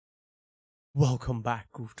Welcome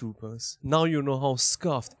back, Goof Troopers. Now you know how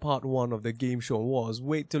scuffed part 1 of the game show was.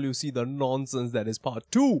 Wait till you see the nonsense that is part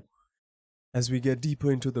 2. As we get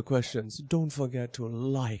deeper into the questions, don't forget to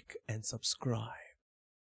like and subscribe.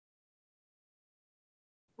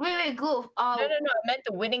 Wait, Goof. No, I meant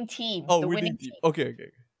the winning team. Oh, the winning team. Okay.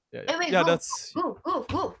 Yeah. Wait, Yeah, Goof, that's...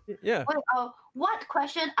 Goof. Yeah. Wait, what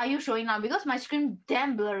question are you showing now? Because my screen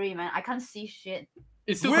damn blurry, man. I can't see shit.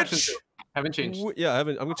 It's still question 2. Haven't changed. Yeah, I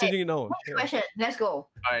haven't. I'm changing it now. Next question. Let's go.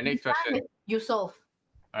 Alright, next question. Yusuf.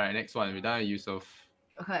 Alright, next one. We're done with Yusuf.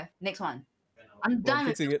 Okay, next one. I'm done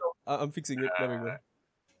with fixing it. I'm fixing it. There we go.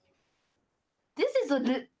 This is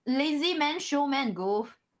a lazy man show, man,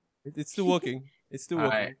 Goof. It's still working. It's still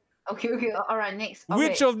working. Okay. Alright, next. Okay.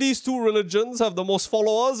 Which of these two religions have the most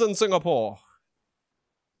followers in Singapore?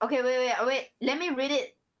 Okay, wait. Let me read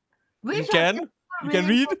it. You can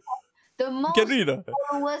read? The most you can read,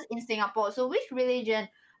 followers in Singapore. So which religion?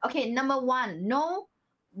 Okay, number 1, no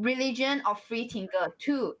religion of free thinker.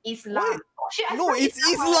 2, Islam. What? Oh, shit, No, it's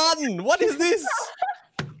Islam. What is this?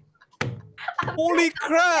 Holy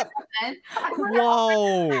crap!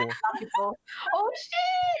 Wow! Oh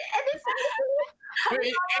shit! And it's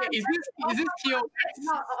Wait, is this TOS? It's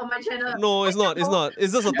not on my channel. No, it's not.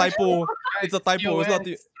 It's just a typo. It's a typo. It's not.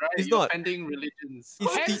 It's not. Offending religions.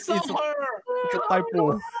 It's a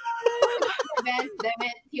typo. Damn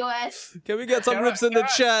it, TOS. Can we get some rips in the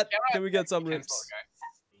chat? Can we get some rips?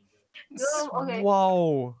 Okay.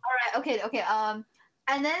 Wow. Alright, okay.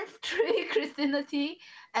 And then 3, Christianity,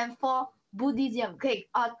 and 4, Buddhism. Okay,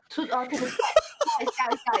 to the guys,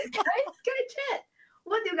 chat.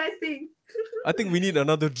 What do you guys think? I think we need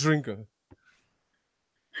another drink.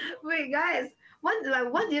 Wait, guys, what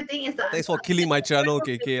do you think is the Thanks for killing my channel,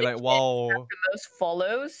 KK. Like, wow. The most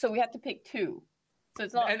follows, so we have to pick 2. So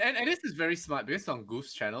it's not. And this is very smart because it's on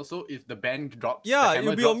Goof's channel. So if the band drops, Yeah,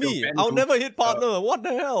 it'll be on me. I'll never hit partner. What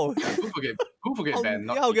the hell? Goof will get banned.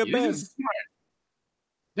 Yeah, I'll get banned. This is smart.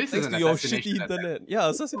 This Thanks is to an your assassination shitty internet. Yeah,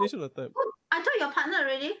 assassination attempt. I thought your partner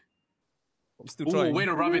already. I'm still Oh, trying. way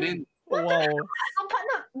to rub it in. Oh, wow. Your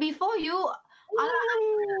partner before you.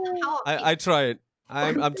 I tried.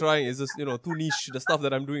 I'm trying. It's just, too niche. The stuff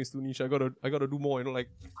that I'm doing is too niche. I gotta do more. Like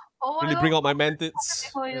really bring out my man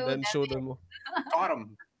tits and then show them more. Got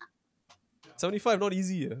him. 75, not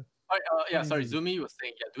easy. Yeah, sorry. Zumi was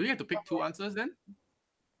saying, do we have to pick 2 answers then?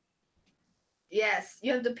 Yes,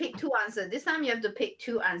 you have to pick 2 answers. This time you have to pick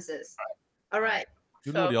 2 answers. All right.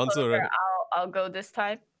 You know the answer, right? I'll go this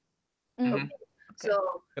time. Okay.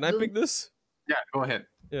 So can I pick this? Yeah, go ahead.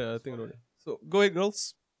 Yeah, I think I know. So go ahead,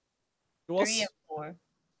 girls. Go 3 and 4.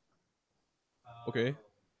 Okay.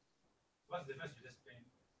 What's the difference with this plane?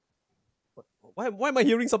 Why am I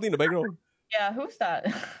hearing something in the background? Yeah, who's that?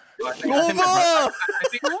 I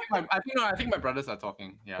think my brothers are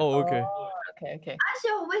talking. Yeah. Oh, okay. Okay.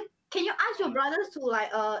 Can you ask your brothers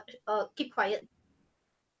to keep quiet?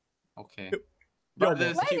 Okay.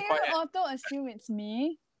 Brothers, why do you auto assume it's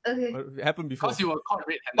me? Okay. It happened before. Because you were caught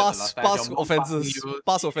red-handed the last time. Past offenses.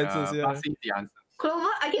 Past offenses, yeah. Passing the answer. Clover,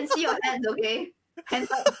 I can see your hands, okay?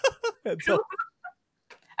 Hands up. Hands up.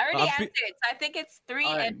 I already answered, so I think it's 3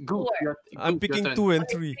 and 4. I'm picking 2 and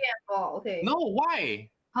 3. 3 and 4, okay. No, why?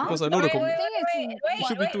 Huh? Because I know the Wait, it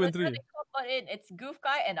should be 2 and 3. It's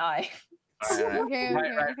Goofguy and I. Okay.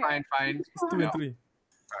 Fine. It's 2 and 3.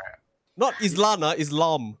 Not Islam,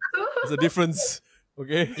 Islam. There's a difference.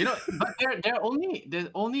 Okay. But there's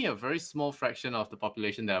only a very small fraction of the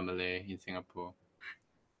population that are Malay in Singapore.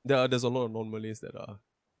 There's a lot of non-Malays that are.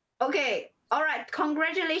 Okay. All right.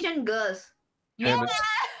 Congratulations, girls. Damn it.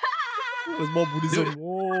 There's more Buddhism.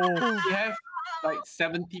 Whoa. We have like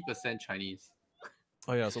 70% Chinese.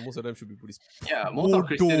 Oh yeah, so most of them should be Buddhist. Yeah, most are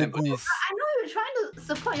Christian and Buddhist. I know you're trying to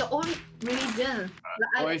support your own religion.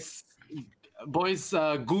 Boys,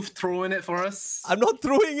 Goof throwing it for us. I'm not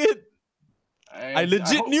throwing it. I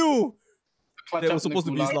legit knew that was supposed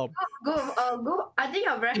to be Islam. Go. I think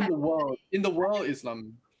you're very happy. In the world,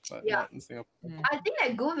 Islam. But not in Singapore. I think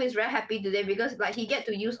that Goof is very happy today because he get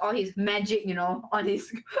to use all his magic, on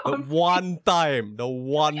his. The one time.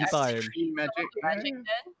 Extreme magic. Magic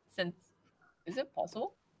then? Since is it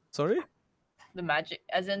possible? Sorry? The magic,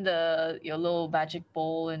 as in your little magic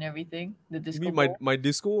bowl and everything. The disco. You mean my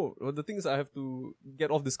disco? Well, the thing is, I have to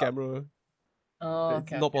get off this camera. Oh,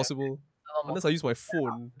 it's not possible. Unless I use my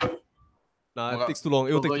phone. Nah, it takes too long.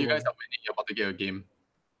 You guys are winning. You're about to get a game.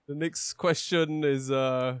 The next question is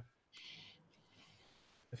FML.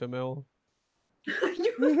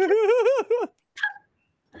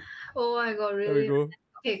 Oh my god, really? There we go.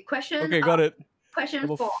 Okay, question. Okay, got it. Question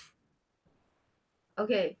 4.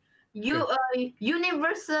 Okay.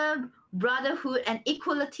 Universal brotherhood, and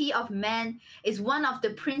equality of man is one of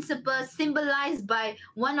the principles symbolized by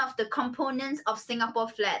one of the components of Singapore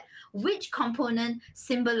flag. Which component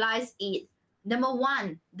symbolizes it? Number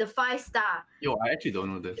 1, the 5-star. Yo, I actually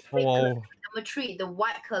don't know this. Red color. Wow. Number 3, the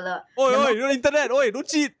white color. Oi, Number oi, no internet. Oi, don't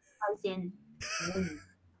cheat. 4,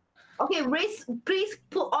 okay, please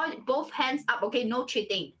put all both hands up. Okay, no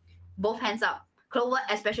cheating. Both hands up. Clover,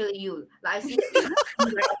 especially you. Like I see that.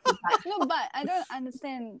 No, but I don't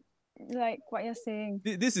understand like what you're saying.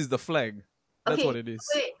 This is the flag. That's Okay, what it is.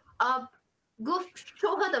 Wait, go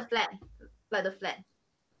show her the flag. Like the flag.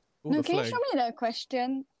 Oh, No, the can you flag. show me the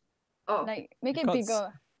question? Oh, Like make it Cuts.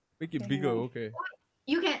 bigger. Make it Okay, bigger, hang on. okay.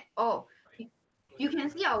 you can. Oh, you can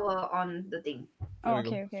see our on the thing. There Oh, we go.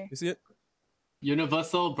 okay, okay. You see it?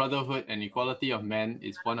 Universal brotherhood and equality of man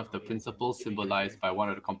is one of the principles symbolized by one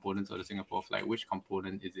of the components of the Singapore flag. Which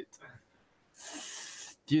component is it?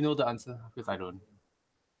 Do you know the answer? Because I don't.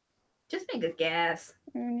 Just make a guess.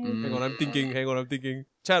 Hang on, I'm thinking.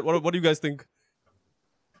 Chat, what do you guys think?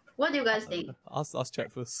 What do you guys think? Ask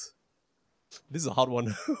chat first. This is a hard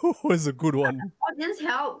one. It's a good one. Audience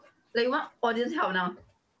help. Like you want audience help now?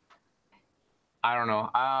 I don't know.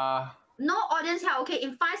 No audience help. Okay,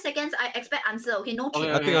 in 5 seconds I expect answer. Okay, no cheat.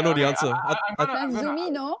 I think I know the answer. Does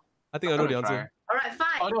Zumi know? I think I know the answer. All right, 5,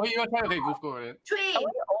 Oh no, you gonna try? Okay, Goof, go ahead. 3, Are we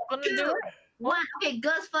all gonna do 2, it? 1. Okay,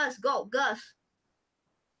 girls first. Go, girls.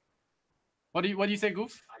 What do you say,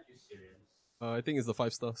 Goof? I think it's the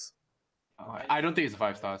 5 stars. I don't think it's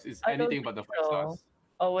 5 stars. It's I don't anything but the 5 so. stars.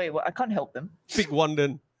 Oh wait, well, I can't help them. Pick one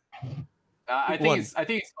then. I Pick one.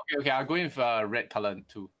 think it's okay. Okay, I'll go in for red color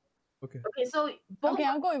too. Okay. Okay, so both. Okay,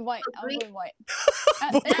 I'll go with white. I'll agree. go with white.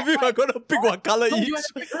 Both of you are gonna pick one color No, each. you have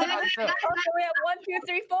to pick one answer. Okay, we have 1, 2,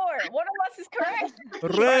 3, 4. One of us is correct.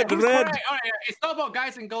 Red, Who's red. correct? All right, it's not about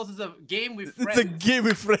guys and girls. It's a game with It's friends. a game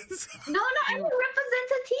with friends. No, I mean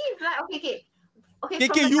representative. Like okay. Okay,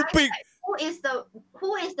 from the you guys pick. side,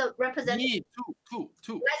 who is the representative? Me,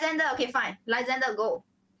 two. Lysander. Okay, fine. Lysander, go.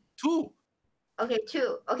 2. Okay,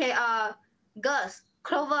 2. Okay, girls.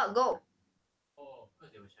 Clover, go.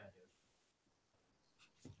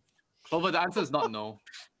 Clover, the answer is not no.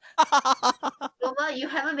 Clover, you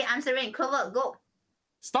haven't been answering. Clover, go.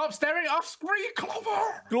 Stop staring off screen,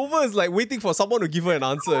 Clover. Clover is like waiting for someone to give her an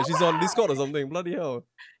answer. She's on Discord or something. Bloody hell.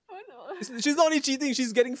 She's not only cheating,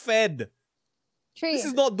 she's getting fed. 3. This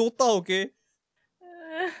is not Dota, okay?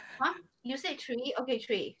 Huh? You said 3? Okay,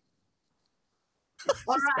 3.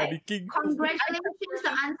 All right. Panicking. Congratulations.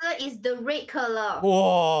 The answer is the red color.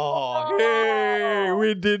 Whoa! Hey,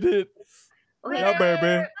 we did it. Okay. Yeah, baby.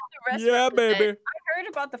 The rest Yeah, represent- baby. I heard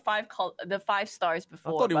about the 5 stars I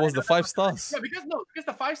before. thought it but was the don't 5 know stars. Yeah, because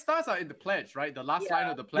the 5 stars are in the pledge, right? The last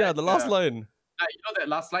line of the pledge. Yeah, the last line. Like, you know that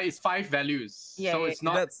last line is 5 values. Yeah, so yeah, it's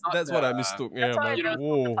not. That's what I mistook. Yeah, That's why I man. know it's the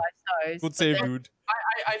Whoa. 5 stars. Good but save, then- dude.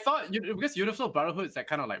 I thought because Universal Brotherhood is like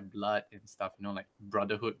kind of like blood and stuff, you know, like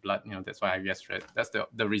brotherhood, blood. You know, that's why I guessed red. That's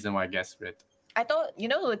the reason why I guessed red. I thought, you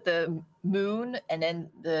know, with the moon and then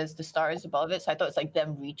the stars above it, so I thought it's like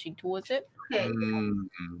them reaching towards it. Okay.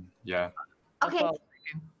 Yeah. That's Okay. what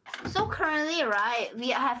I was So currently, right, we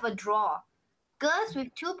have a draw. Girls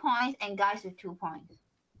with 2 points and guys with 2 points.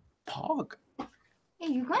 Pog. Hey,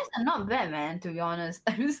 you guys are not bad, man. To be honest,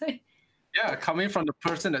 I would say. Yeah, coming from the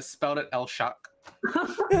person that spelled it El Shak.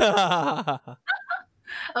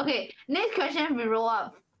 Okay, next question we roll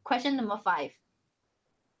up. Question number 5.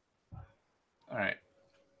 All right.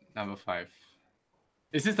 Number 5.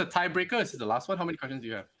 Is this the tiebreaker? Or is this the last one? How many questions do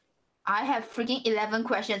you have? I have freaking 11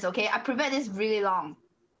 questions. Okay, I prepared this really long.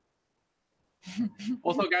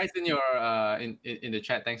 Also, guys, in your in the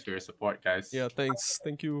chat, thanks for your support, guys. Yeah, thanks.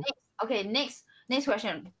 Thank you. Okay, next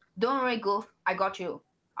question. Don't worry, Goof. I got you.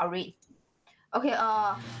 I'll read. Okay.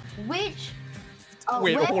 Which?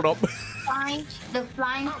 Wait, where hold up. find the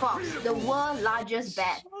flying fox, the world's largest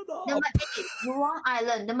bat? Number A, Jurong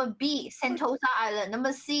Island. Number B, Sentosa Island.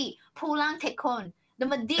 Number C, Pulang Tekong.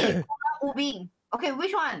 Number D, Pulau Ubin. Okay,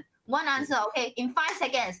 which one? One answer. Okay, in 5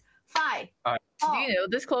 seconds. 5, Alright. Do 4, you know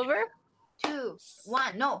this, Clover? 2,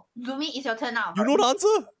 1. No, Zumi, it's your turn now. You know the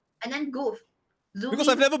answer? And then Goof. Zumi, Because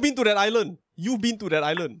I've never been to that island. You've been to that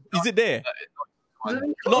island. Is it there?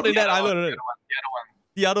 Zumi, Not in The that other island, one, right? The other one.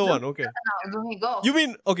 The other one, okay. now. Zumi, go. You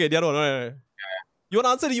mean okay? The other one, right? You want to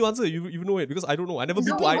answer? You answer. You know it because I don't know. I never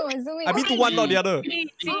been to. Zumi go, Zumi I've been to go. one, not the other.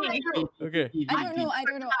 Okay. I don't know.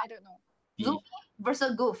 Zumi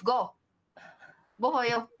versus Goof. Go. Both of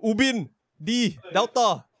you. Ubin, D,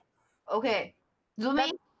 Delta. Okay.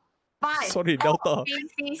 Zumi. 5. Sorry, Delta.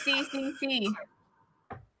 C.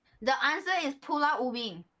 The answer is Pulau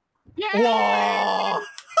Ubin. Wow.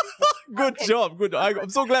 Good job. Good. I'm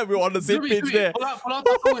so glad we're on the same page there. Pulau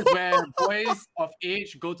Tekong is where boys of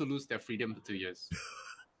age go to lose their freedom for 2 years.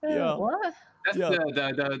 Yeah. What? That's Yeah. the No,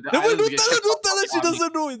 island we don't get tell her. kicked Don't off tell her. of She the army.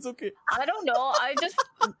 doesn't know. It's okay. I don't know. I just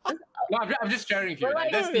No, I'm just sharing here. feel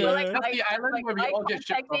like, That's feel like that's the island where we I all get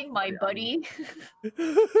shipped off contacting of my the buddy.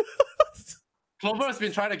 Clover has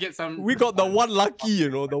been trying to get some. We got the one lucky, you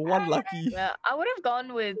know, the one lucky. Yeah, I would have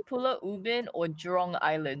gone with Pulau Ubin or Jurong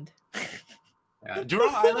Island. Yeah.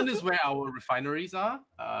 Jurong Island is where our refineries are.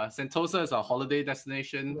 Sentosa is our holiday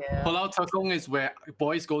destination. Yeah. Pulau Tekong is where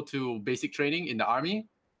boys go to basic training in the army.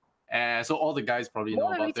 So all the guys probably know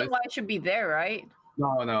Well, the about this. reason why I should be there, right?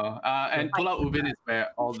 No. And Pulau Ubin is where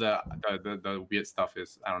all the weird stuff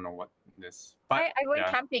is. I don't know what this. But I went yeah.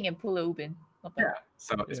 camping in Pulau Ubin. Not bad. Yeah.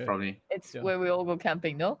 So it's Yeah. probably. It's Yeah. where we all go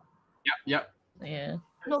camping, no? Yeah. Yeah.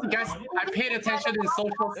 Guys, I paid attention in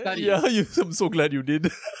social studies. Yeah, I'm so glad you did.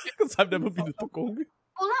 Because I've never been to Tekong.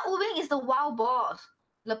 Pulau Ubin is the wild boars.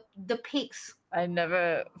 The pigs. I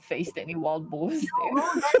never faced any wild boars there.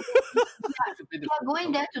 We are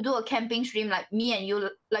going there to do a camping stream, like me and you.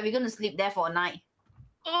 Like we're gonna sleep there for a night.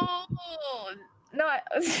 Oh no!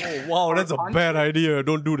 Oh, wow, that's a bad idea.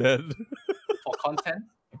 Don't do that. For content.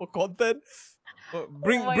 For content.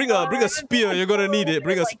 Bring my bring a God, spear. You're gonna need it.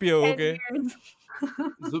 Bring a like spear, 10 okay? years.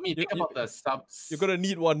 Zumi, think about the subs. You're gonna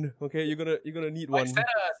need one, okay? You're gonna need like, one. set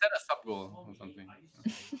a sub goal or something.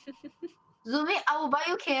 Zumi, I will buy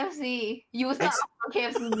you KFC. You will start for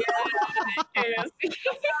KFC.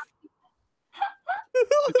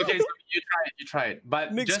 Okay, so you try it.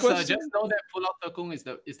 But Next just question. know that Pulau Tekong is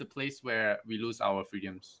the place where we lose our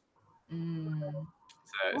freedoms. Mm.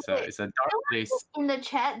 It's a dark place. In the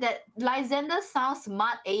chat that Lysander sounds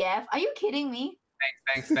smart AF. Are you kidding me?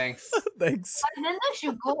 Thanks. Thanks. Lysander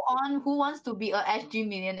should go on Who Wants to Be a SG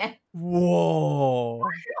Millionaire. Whoa.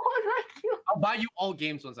 Like you. I'll buy you all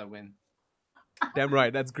games once I win. Damn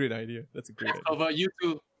right. That's a great idea. That's a great idea. Over you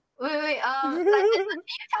too. Wait. Lysander, can you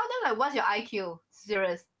tell them like what's your IQ?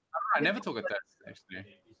 Serious. I never took a test actually.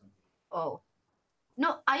 Oh.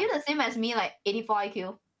 No, are you the same as me, like 84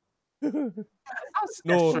 IQ? No,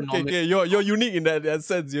 Astronomical. KK, you're unique in that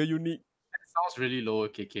sense. You're unique. Sounds really low,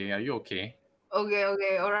 KK. Are you okay? Okay,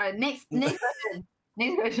 alright. Next question.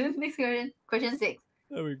 Next question. Question 6.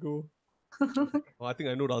 There we go. Oh, I think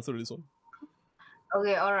I know the answer to this one.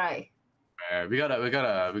 Okay, alright. We gotta.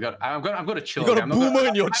 I'm gonna chill. You got okay? a I'm not boomer gonna-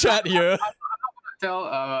 in your chat here.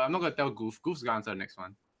 I'm not gonna tell Goof. Goof's gonna answer the next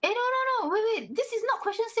one. No. Wait. This is not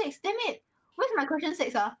question 6. Damn it. Where's my question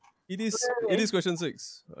 6? It is question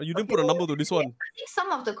 6. You didn't put a number to this one. I think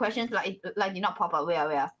some of the questions like did not pop up.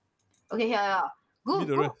 Where? Okay, here. Give me Goof.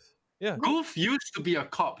 the rest. Yeah. Goof used to be a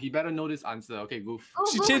cop. He better know this answer. Okay, Goof.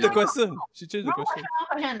 She changed the question. She changed the Wrong question.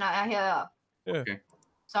 question. Here. Yeah. Okay.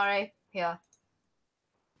 Sorry. Here.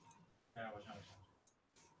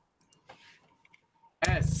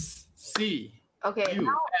 S C Okay. U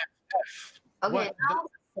Now, F. okay. What Now,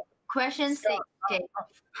 question 6. Okay.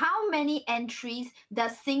 How many entries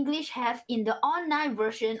does Singlish have in the online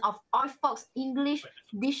version of Oxford's English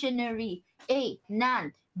Dictionary? A.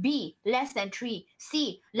 None. B. Less than 3.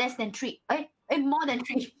 C. Less than 3. More than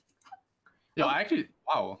 3. Yo, actually,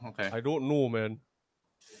 wow. Okay. I don't know, man.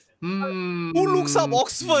 Hmm. Who looks up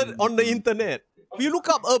Oxford on the internet? You look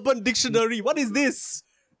up Urban Dictionary. What is this?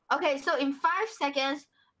 Okay, so in 5 seconds,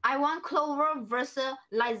 I want Clover versus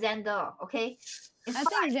Lysander. Okay. In I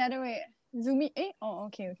think it's the other way. Zoomy. Oh,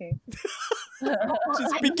 okay.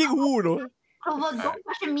 She's picking who, no? Clover, don't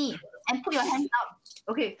question me and put your hands up.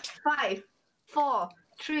 Okay, 5, 4,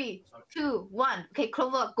 3, 2, 1. Okay,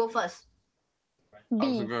 Clover, go first.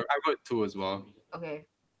 B. I've got 2 as well. Okay.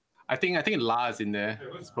 I think La is in there.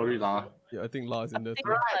 It's probably La. Yeah, I think Lars in there Think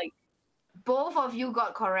too. like, Both of you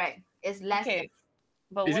got correct. It's less. okay.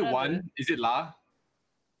 But Is it what are 1? the- Is it La?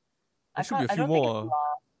 I There should be a can't- I few don't think more. it's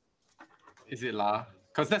law. Is it La?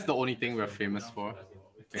 Because that's the only thing we're famous for.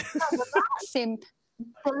 Simp.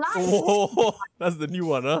 The last. Oh, that's the new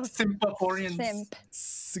one, huh? Singaporeans. Simp.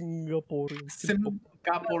 Singaporean.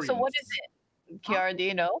 Singaporeans. So what is it? Kiara, do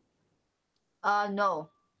you know? No.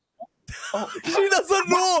 She doesn't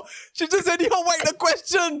know. She just anyhow whacked the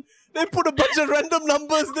question. They put a bunch of random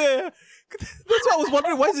numbers there. That's why I was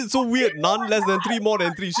wondering, why is it so weird? None, less than 3, more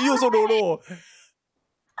than 3. She also don't know.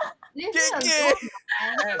 This is a KK.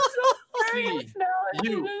 S C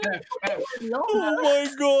U F F. low. Oh my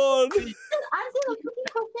god. Answer the fucking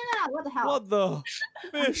question. What the hell? What the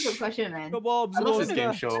Answer the fish? question, man. Kebabs. I love this Oscar.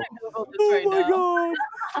 game show. Google this Oh right my now. god.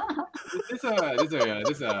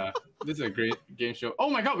 This is a great game show. Oh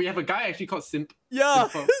my god, we have a guy actually called Simp. Yeah,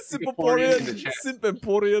 Singaporean in the Simporean. chat.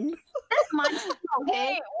 Simpemporian. mine,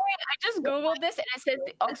 okay? Wait, I just googled this and it says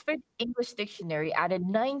the Oxford English Dictionary added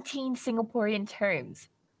 19 Singaporean terms.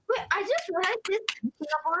 Wait, I just realized this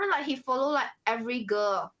Singaporean, like, he follow like every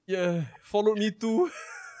girl. Yeah, followed me too.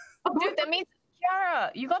 Dude, that means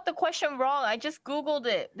Kiara, you got the question wrong. I just googled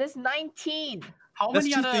it. There's 19. How That's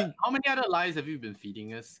many cheating. other lies have you been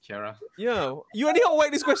feeding us, Kiara? Yeah, you anyhow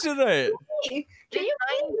whack this question, right? Hey, can you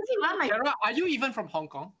please run my Kiara, are you even from Hong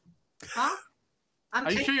Kong? huh? I'm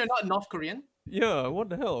Are you sure you're not North Korean? Yeah, what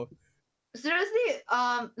the hell? seriously,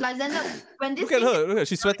 Lysander, when this Look at thing- her, look at her,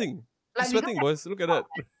 she's sweating. Like, She's we sweating, boys. Look at that.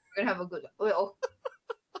 we're gonna have a good wait, oh.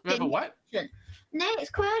 You have a what? Next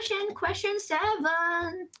question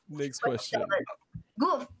 7. Next question.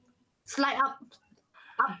 Goof, slide up.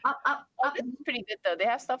 Up. This is pretty good though. They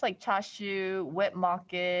have stuff like chashu, wet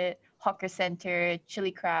market, hawker center,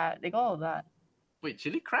 chili crab. They got all of that. Wait,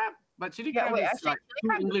 chili crab? But chili Yeah, crab wait, is actually, like chili two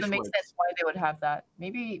crab English doesn't make words. sense why they would have that.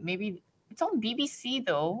 Maybe it's on BBC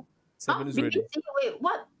though. 7 is ready. BBC, wait,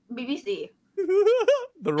 what? BBC?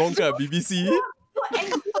 The wrong kind of BBC. What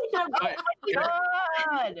English? Right, okay.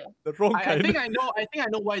 God. The wrong I kind. think I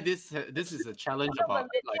know why this is a challenge about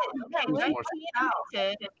like Like, who's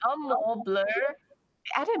more- more blur.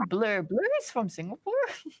 They added blur. Blur is from Singapore.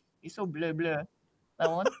 It's so blur.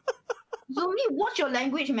 That one. Zumi, watch your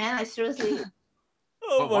language, man. Like, seriously.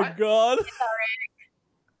 Oh But my what? god.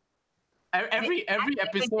 every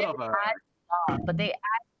episode of a But they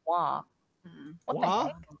add wa. Mm. What Wa? the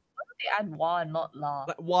heck? Why do they add wa, not la?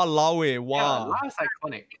 Like, walao eh, yeah, wow. last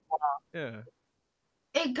iconic. Yeah.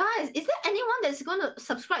 Hey guys, is there anyone that's gonna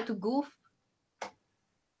subscribe to Goof?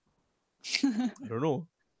 I don't know.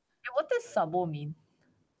 What does sabo mean?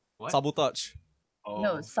 What? Sabotage. Oh.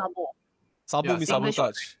 No, sabo. Sabo Yeah, means English-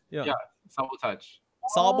 sabotage. Yeah. Yeah, sabotage.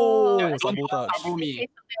 Sabo. Oh, Yeah, don't Sabotage. sabo me. Say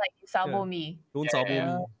something like you sabo Yeah. me. Don't Yeah, sabo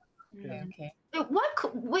yeah. me. Okay, okay.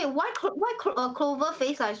 Why Clover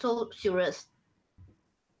face like so serious?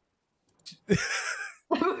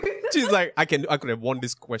 She's like, I could have won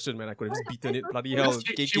this question, man. I could have just beaten it. Bloody hell.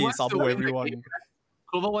 She KK, wants to Sabo, win the everyone. game.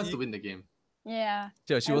 Clover wants to win the game. Yeah.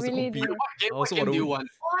 Yeah, she I wants really to compete. do. What also game wanna do you win. want?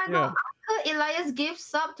 Oh my god, Uncle Elias gave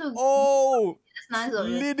sub to Oh, that's nice of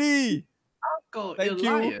you. Liddy. Uncle Thank you.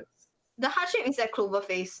 Elias. The heart shape is at Clover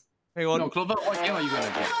face. Hang on. No, Clover, what game are you gonna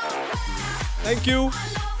get? Thank you.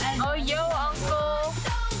 Oh, yo, uncle.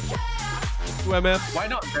 2MF. Why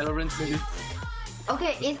not Valorant maybe?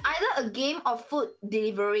 Okay, it's either a game of food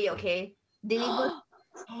delivery, okay? Deliver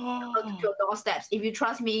to your doorsteps. If you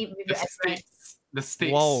trust me with The your address.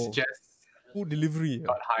 stakes Wow. just Food delivery.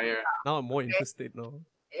 got higher. Now I'm more interested now.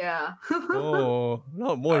 Yeah. Oh,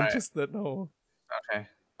 now I'm more Alright. interested now. Okay.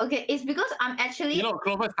 Okay, it's because I'm actually You know,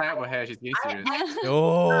 Clover's tying up her hair. She's getting serious.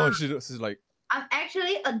 Oh, she's like, I'm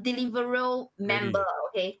actually a Deliveroo member,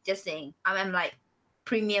 okay? Just saying. I'm like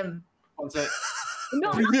premium. Sponsor.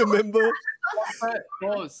 No, premium member.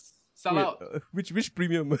 Oh, sell Wait, out. which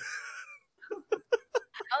premium?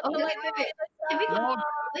 Uncle, Okay, wait. Typical- No,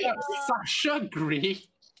 wait. Sasha Grey.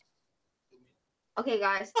 Okay,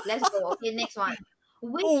 guys, let's go. Okay, next one.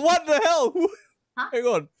 Which Oh, what the hell? Huh? Hang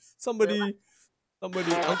on. Somebody.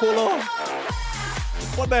 Angola.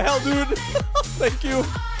 What the hell, dude? Thank you.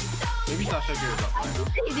 Maybe Sasha Grey is up.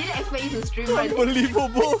 he didn't expect you to stream, but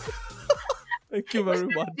Unbelievable. Thank you very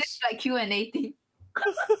much. it's like Q&A thing.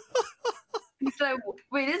 It's like,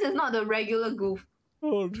 wait, this is not the regular goof.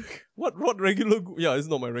 Oh, what regular goof? Yeah, it's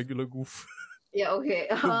not my regular goof. Yeah, okay.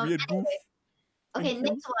 The weird goof. Okay,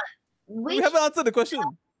 next one. We Which haven't answered the question.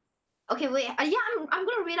 Okay, wait. Yeah, I'm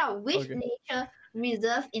gonna read out which Okay. nature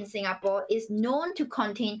reserve in Singapore is known to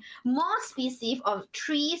contain more species of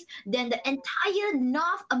trees than the entire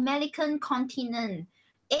North American continent.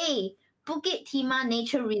 A. Bukit Timah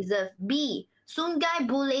Nature Reserve. B. Sungai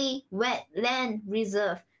Buleh Wetland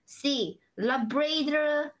Reserve. C.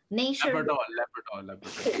 Labrador Nature Labrador.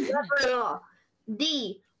 Labrador.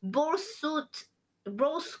 D. Borsut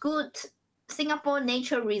Singapore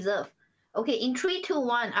Nature Reserve. Okay, in 3, 2,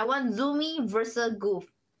 1, I want Zoomy versus Goof.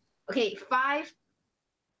 Okay, 5,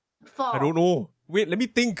 4, I don't know. Wait, let me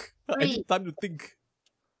think. I Three. need time to think.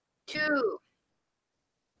 2,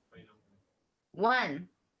 1.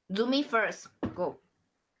 Zoomy first. Go.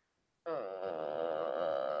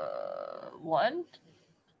 One.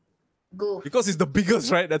 Goof. Because it's the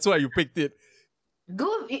biggest, right? That's why you picked it.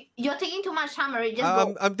 Goof, you're taking too much time already. Just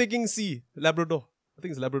go. I'm thinking C. Labrador. I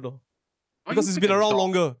think it's Labrador. Why Because you it's pick been a around dog?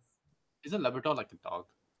 longer. Isn't Labrador like a dog?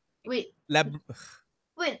 Wait. I thought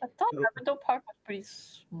No. Labrador Park was pretty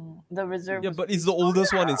small. The reserve. Yeah, was but it's the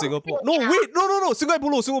oldest one in Singapore. No, wait, no. Sungai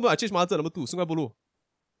Buloh. I changed my answer. Number 2. Sungai Buloh.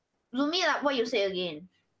 Zoomy, like what you say again?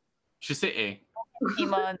 She said A.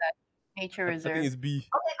 Timah and that. Nature I think reserve. it's B.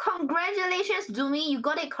 Okay, congratulations, Zumi. You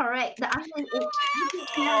got it correct. The answer is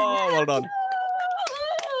Oh, well done.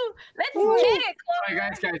 Let's Woo. get it.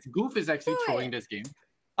 Alright, guys, Goof is actually Do throwing it. this game.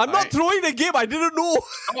 I'm not Alright. throwing the game. I didn't know.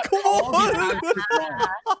 Come All his on. answers wrong.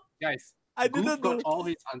 Guys, I Goof didn't got know. all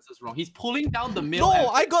his answers wrong. He's pulling down the male No, average.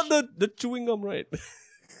 I got the chewing gum right.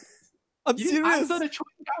 I'm You didn't serious. answer the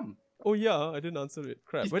chewing gum. Oh yeah, I didn't answer it.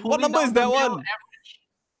 Crap. He's Wait, what pulling number is down that the male one? average.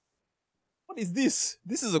 What is this?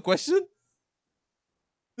 This is a question?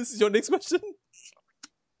 This is your next question?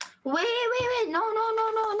 Wait.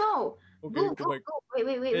 No. Okay, Go. go back.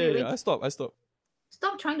 Wait. Yeah, I stop.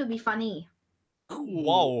 Stop trying to be funny.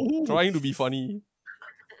 Wow, Ooh. trying to be funny.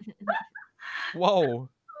 Wow.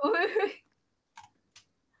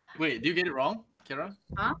 Wait, do you get it wrong, Kira?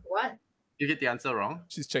 Huh? What? You get the answer wrong?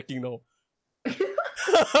 She's checking now.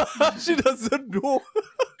 She doesn't know.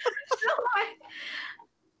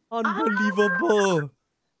 Unbelievable.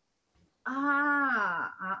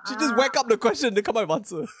 She just whack up the question, then come up with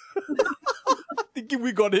answer. Thinking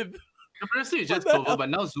we got it. Previously it's just What the Clover, hell? but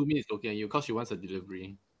now Zumi is looking at you because she wants a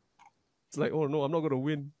delivery. It's like, oh no, I'm not gonna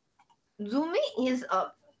win. Zumi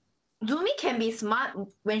can be smart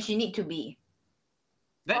when she need to be.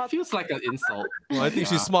 That feels like an insult. Well, I think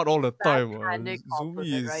she's Yeah. smart all the time. Backhanded Zumi compliment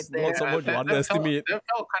is right not there. someone you that underestimate. Felt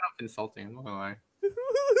kind of insulting, I'm not gonna lie.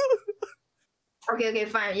 Okay,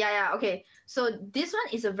 fine. Yeah, okay. So this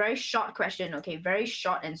one is a very short question, okay? Very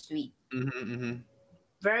short and sweet.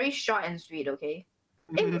 Very short and sweet, okay?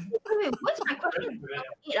 Hey, wait, what's my question?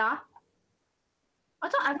 8, I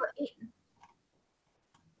thought I got 8.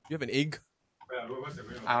 You have an egg?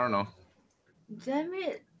 I don't know. Damn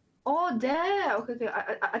it. Oh, there. Okay.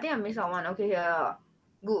 I think I missed out one. Okay, here.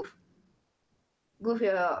 Goof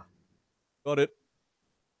here. Got it.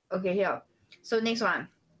 Okay, here. So next one.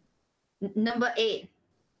 Number 8.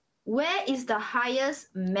 Where is the highest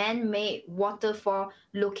man-made waterfall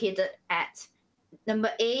located at?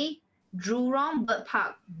 Number A, Jurong Bird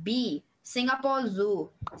Park. B, Singapore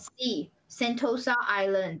Zoo. C, Sentosa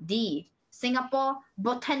Island. D, Singapore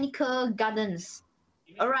Botanical Gardens.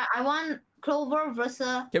 Alright, I want Clover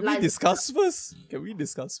versus Can we Liza. discuss first?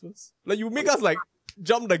 Like, you make us like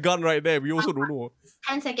jump the gun right there. We also don't know.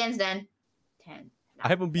 10 seconds then. 10. I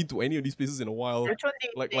haven't been to any of these places in a while. Which one do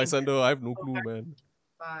you Like think? Lysander, I have no clue, man.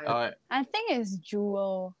 5. I think it's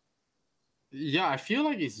Jewel. Yeah, I feel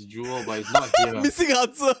like it's Jewel, but it's not here. Missing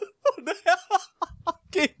answer. What the hell?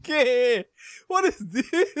 KK. What is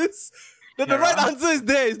this? The right answer is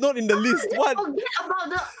there. It's not in the list. What? Forget about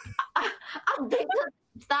the updated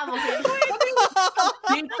stuff, okay?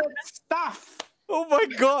 Dated stuff. Oh my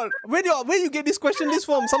god. Where you get this question list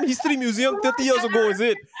from? Some history museum 30 years ago, is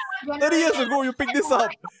it? 30 years ago you picked this up.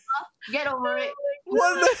 Get over it.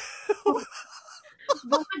 What the hell?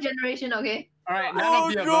 Boomer generation, okay? Alright, none Oh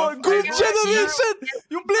of the god. above. Goof I- generation!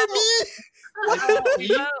 You blame me!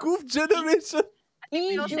 Yeah. Goof generation!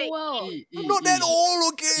 E don't say Jewel. E, I'm not that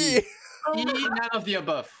old, okay? E, none of the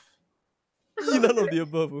above. None of the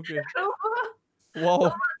above, okay.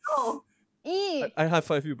 Wow. Oh, E. I high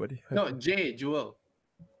five you, buddy. High No, five. J, Jewel.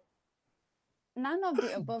 None of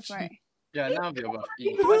the above, right? Yeah, none of the above.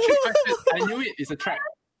 E. But trick question. I knew it. It's a trap.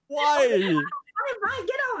 Why? fine,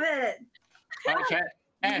 get out of it. Alright, chat.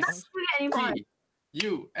 Not S, doing it anymore. T,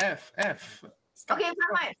 U, F, F. Stop. Okay,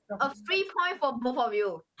 fine. A 3 point for both of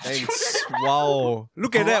you. Thanks. Wow.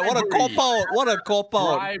 Look at that. What a Bribery. cop out. What a cop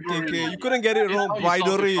out. Bribery. Okay, you couldn't get it This is wrong. how you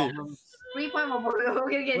solve the Bribery. problem. 3 point for both of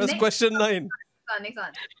you. Okay, Where's next question 9? next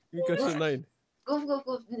one. Question 9.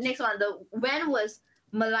 Go. Next one. When was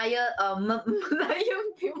Malaya Malayan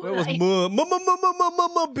people Where was like,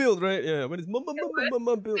 built, right? Yeah, when is built? put it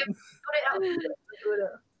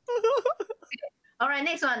up. Alright,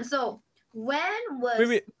 next one. So when was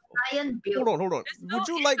Wait. Lion built? Hold on. no Would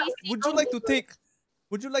you like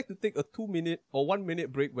to take a 2 minute or 1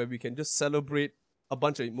 minute break where we can just celebrate a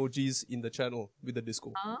bunch of emojis in the channel with the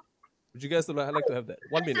disco? Huh? Would you guys like to have that?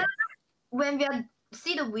 1 minute. When we are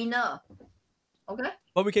see the winner. Okay?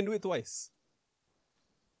 But we can do it twice.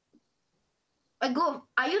 Go.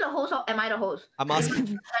 Are you the host or am I the host? I'm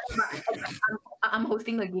asking. I'm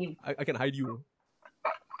hosting the game. I can hide you.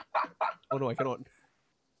 Oh no, I cannot.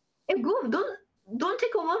 Hey, go. Don't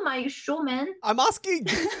take over my show, man. I'm asking.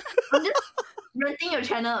 I'm just renting your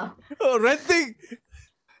channel. Oh, renting.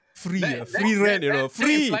 Free, free rent, you know.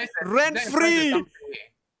 Free. Rent free.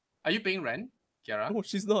 Are you paying rent, Kiara? No,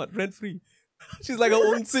 she's not. Rent free. She's like her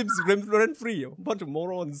own Sims. Rent free. A bunch of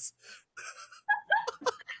morons.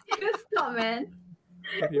 Stop, man.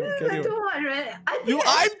 Carry on. Too much, man. I'm too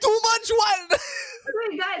much what?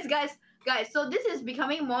 Wait, guys. So this is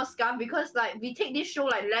becoming more scuffed because like we take this show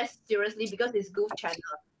like less seriously because it's Goof channel.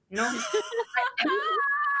 No.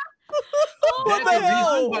 What There's the a reason,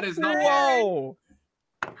 hell? but it's not. Wow.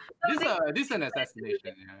 This is an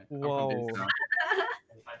assassination. Yeah. I'm Wow. convinced now.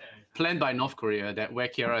 Planned by North Korea, that where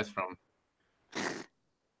Kiara is from.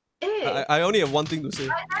 Hey, I only have one thing to say.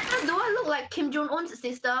 do I look like Kim Jong Un's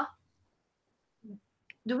sister?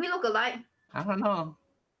 Do we look alike? I don't know.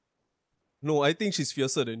 No, I think she's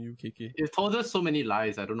fiercer than you, KK. You've told us so many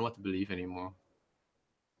lies. I don't know what to believe anymore.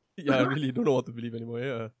 Yeah, I really don't know what to believe anymore.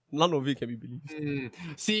 Yeah, none of it can be believed.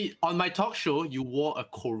 See, on my talk show, you wore a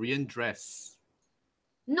Korean dress.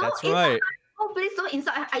 No, That's it's right. Oh, please don't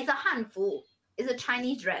insult. It's a hanfu. It's a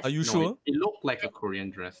Chinese dress. Are you No, sure? It looked like a Korean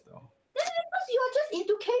dress, though. Because you're just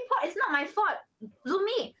into K-pop. It's not my fault.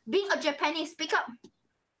 Zumi, being a Japanese, speak up.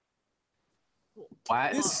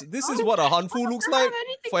 What? This is what a hanfu looks like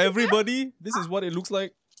for everybody. This is what it looks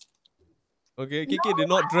like. Okay, KK did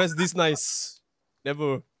not dress this nice.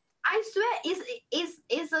 Never. I swear,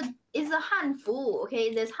 it's a hanfu.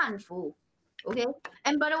 Okay, there's hanfu. Okay,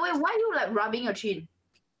 and by the way, why are you like rubbing your chin?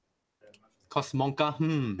 Cause Monka,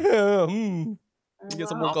 Yeah, You get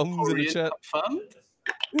some more Not gums in the Korean chat. confirmed?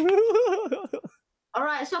 All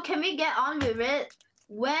right, so can we get on with it?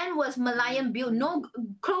 When was Malayan built? No,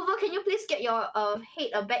 Clover, can you please get your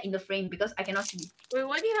head back in the frame because I cannot see. Wait,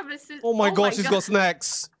 why do you have a Oh my gosh, she's got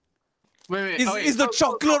snacks. Wait. It's the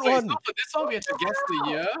chocolate one. So for this one, we have to guess the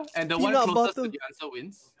year, and the Peanut one closest butter. to the answer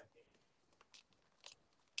wins.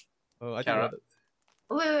 Oh, I Kara. think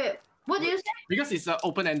Wait. What do you say? Because it's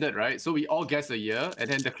open-ended, right? So we all guess a year, and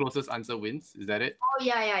then the closest answer wins. Is that it? Oh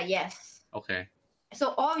yes. Okay.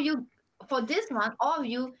 So all of you, for this one, all of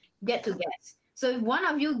you get to guess. So if one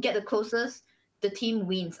of you get the closest, the team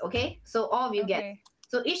wins. Okay. So all of you get. Okay.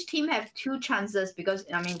 So each team have 2 chances because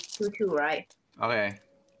 2-2, right? Okay.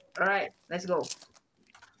 All right. Let's go.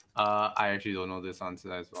 I actually don't know this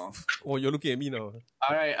answer as well. Oh, you're looking at me now.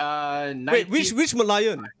 All right. Wait, which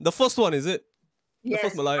Malayan? The first one, is it? The Yes.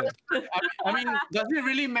 first Malayan. I mean, does it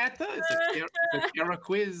really matter? It's a Kiara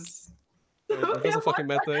quiz. It doesn't fucking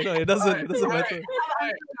matter. No, it doesn't. It doesn't matter.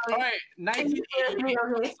 All right. 1988.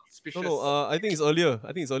 Okay. Suspicious. No. I think it's earlier. I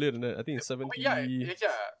think it's earlier than that. I think it's 70, Yeah.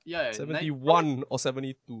 71 or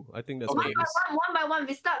 72. I think that's what it is. One by one.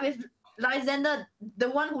 We start with Lysander, the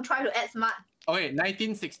one who tried to act smart. Okay,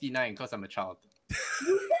 1969, because I'm a child. You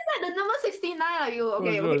said that the number 69 are you?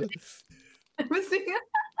 Okay. Oh, Okay.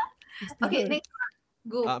 Okay, next one.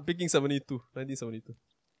 Go. I'm picking 72. 1972.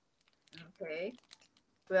 Okay.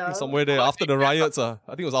 I Well. think somewhere there after the riots. I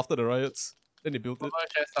think it was after the riots. Then they built it. Clover,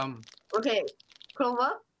 share some. Okay.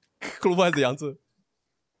 Clover. Clover has the answer.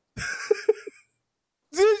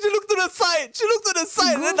 She looked to the side. She looked to the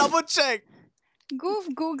side and then double check.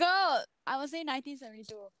 Google. I was saying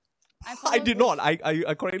 1972. I did not. I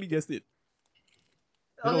correctly guessed it.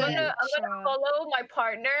 I'm No. gonna Sure. follow my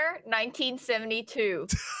partner. 1972.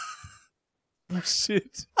 Oh,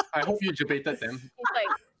 shit. I hope you debated them. She's like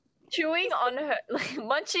chewing on her, like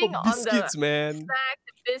munching Oh, on the biscuits, man. snack,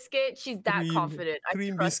 the biscuit. She's that Cream- confident.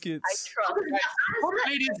 cream biscuits. I trust.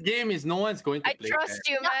 Play this game is no one's going to I play. trust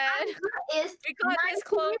you, man. Is We got this,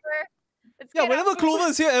 Clover. Let's Yeah, get whenever out. Clover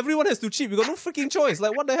is here, everyone has to cheat. We got no freaking choice.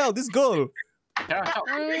 Like, what the hell? This girl. Yeah, stop.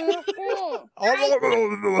 Yeah.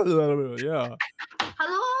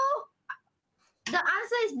 hello? The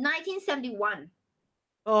answer is 1971.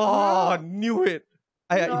 Oh, knew it.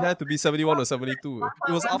 It had to be 71 or 72.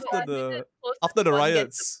 It was after the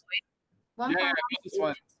riots. One Yeah, point. this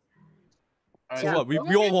one. Alright, So what? We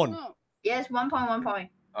all won. Yes, 1 point, 1 point.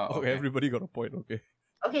 oh, Okay, everybody got a point. Okay.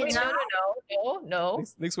 Okay, Wait, now no.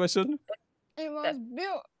 Next question. It was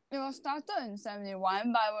built. It was started in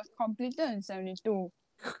 71, but it was completed in 72.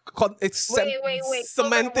 It's Wait.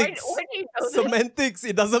 semantics. Where do you know this? Semantics.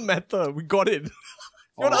 It doesn't matter. We got it. You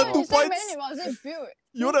want to earn 2 You said when points? it wasn't built.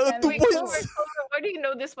 You want to earn 2 Wait, points? Clover, why do you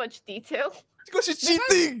know this much detail? Because she's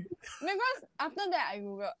cheating. Because after that I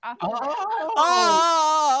googled.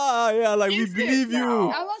 Yeah, like we Is it believe you.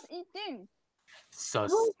 I was eating.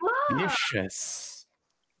 Suspicious.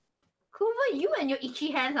 Cooper, you and your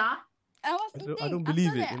itchy hands, huh? I was eating. I don't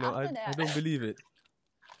believe it. After You know, that, I don't believe it.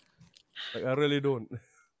 Like I really don't.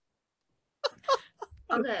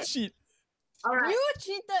 Okay. Cheat. All right. You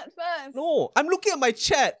cheated first. No, I'm looking at my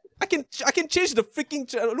chat. I can change the freaking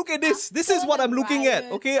chat. Look at this. This is what I'm looking at.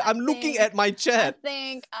 Okay, I'm looking at my I chat.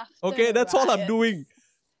 think after Okay, the that's all I'm riots, doing.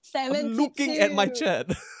 72. I'm looking at my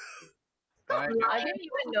chat. I didn't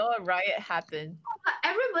even know a riot happened. But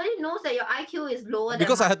everybody knows that your IQ is lower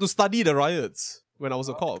Because I than had to study the riots when I was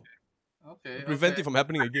a cop. Okay. To prevent it from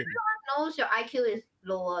happening again. mine. Knows your IQ is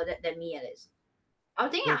lower than me, Alice. I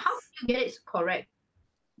was thinking, Yes. how did you get it correct?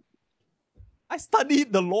 I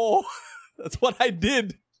studied the law. That's what I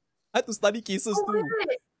did. I had to study cases Oh, too.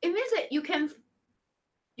 wait. It means that you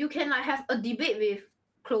can like have a debate with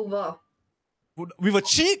Clover. With a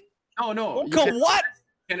cheat? No, no. You Come can, what?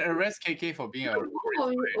 can arrest KK for being a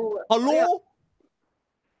Hello?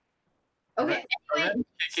 Okay, anyway, arrest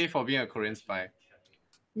KK for being a Korean spy.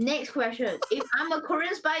 next question. If I'm a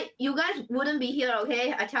Korean spy, you guys wouldn't be here,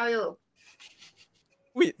 okay? I tell you.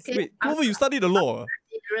 Wait, Okay, wait. Clover, you studied the law?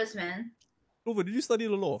 Dangerous, man. Clover, did you study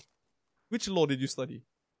the law? Which law did you study?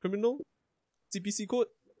 Criminal? CPC code?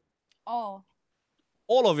 Oh,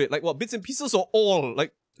 All of it? Like what, bits and pieces or all?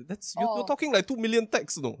 Like, that's you're All. talking like 2 million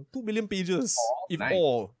texts, no? 2 million pages. If Nice.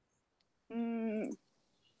 all.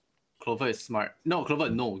 Clover is smart. No, Clover,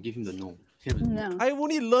 no. Give him the no. Give him the no. no. I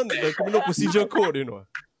only learned the criminal procedure code, you know.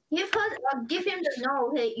 Give him the no,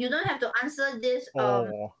 okay? You don't have to answer this.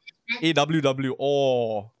 Oh. AWW.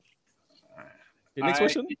 Oh. Okay, next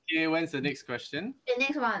question. Okay, when's the next question? The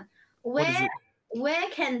next one. What is Where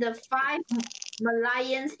can the 5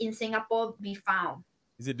 Malayans in Singapore be found?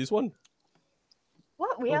 Is it this one?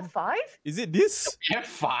 What? We have 5? Is it this? We have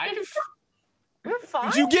 5? We have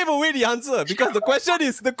 5? You gave away the answer because the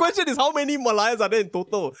question is how many Malayas are there in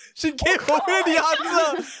total? She gave away the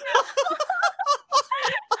answer.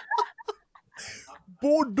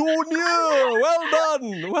 Bodonia!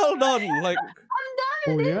 Well done. Like, I'm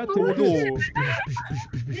done with this Todo. bullshit.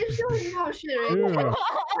 This show is bullshit, right?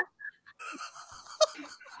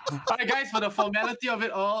 Alright, guys, for the formality of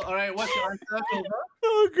it alright, what's your answer, Clover?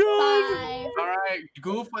 Oh god. 5. Alright,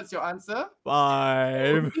 Goof, what's your answer? 5.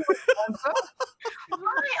 Alright,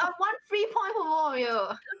 I won 3 points for all of you.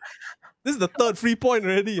 This is the third free point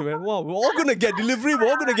already, man. Wow, we're all gonna get delivery. We're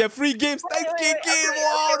all gonna get free games. Thanks, KK.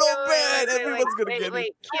 Wow, not bad. Everyone's gonna get it.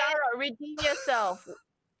 Wait, Kiara, redeem yourself.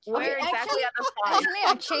 Where Okay, exactly are the 5? Actually,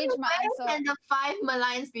 I changed my Where answer. can the 5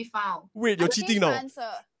 Malayans be found? Wait, you're I cheating changed my now.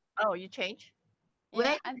 answer. Oh, you changed? Where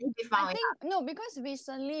Yeah, can they be I found? think no, because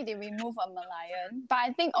recently they removed a Malayan, but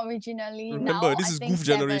I think originally Remember, now, this I is think Goof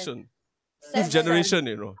generation. Goof 7. generation,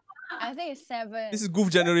 you know. I think it's 7. This is Goof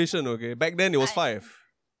generation, okay? Back then it was 5.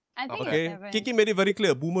 I think Okay? it's 7. KK made it very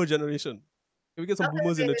clear. Boomer generation. Can we get some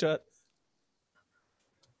boomers in the chat?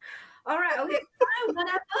 Alright, okay. Fine,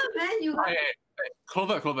 whatever, man. You got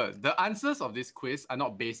Okay, Clover, the answers of this quiz are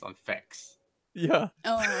not based on facts. Yeah.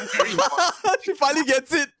 Oh, okay. She finally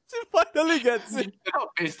gets it. She finally gets it. They're not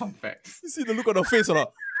based on facts. You see the look on her face, or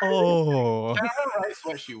not? Oh. Sarah writes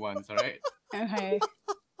what she wants, alright? Okay.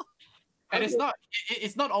 And it's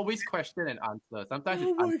not always question and answer. Sometimes Oh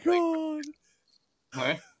it's my answer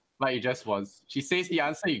god. like it just was. She says the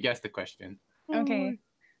answer, you guess the question. Okay.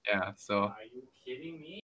 Yeah, so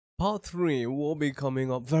Part 3 will be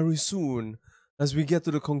coming up very soon as we get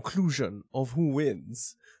to the conclusion of who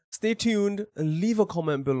wins. Stay tuned and leave a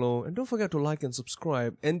comment below, and don't forget to like and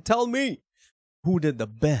subscribe and tell me who did the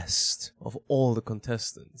best of all the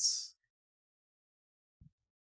contestants.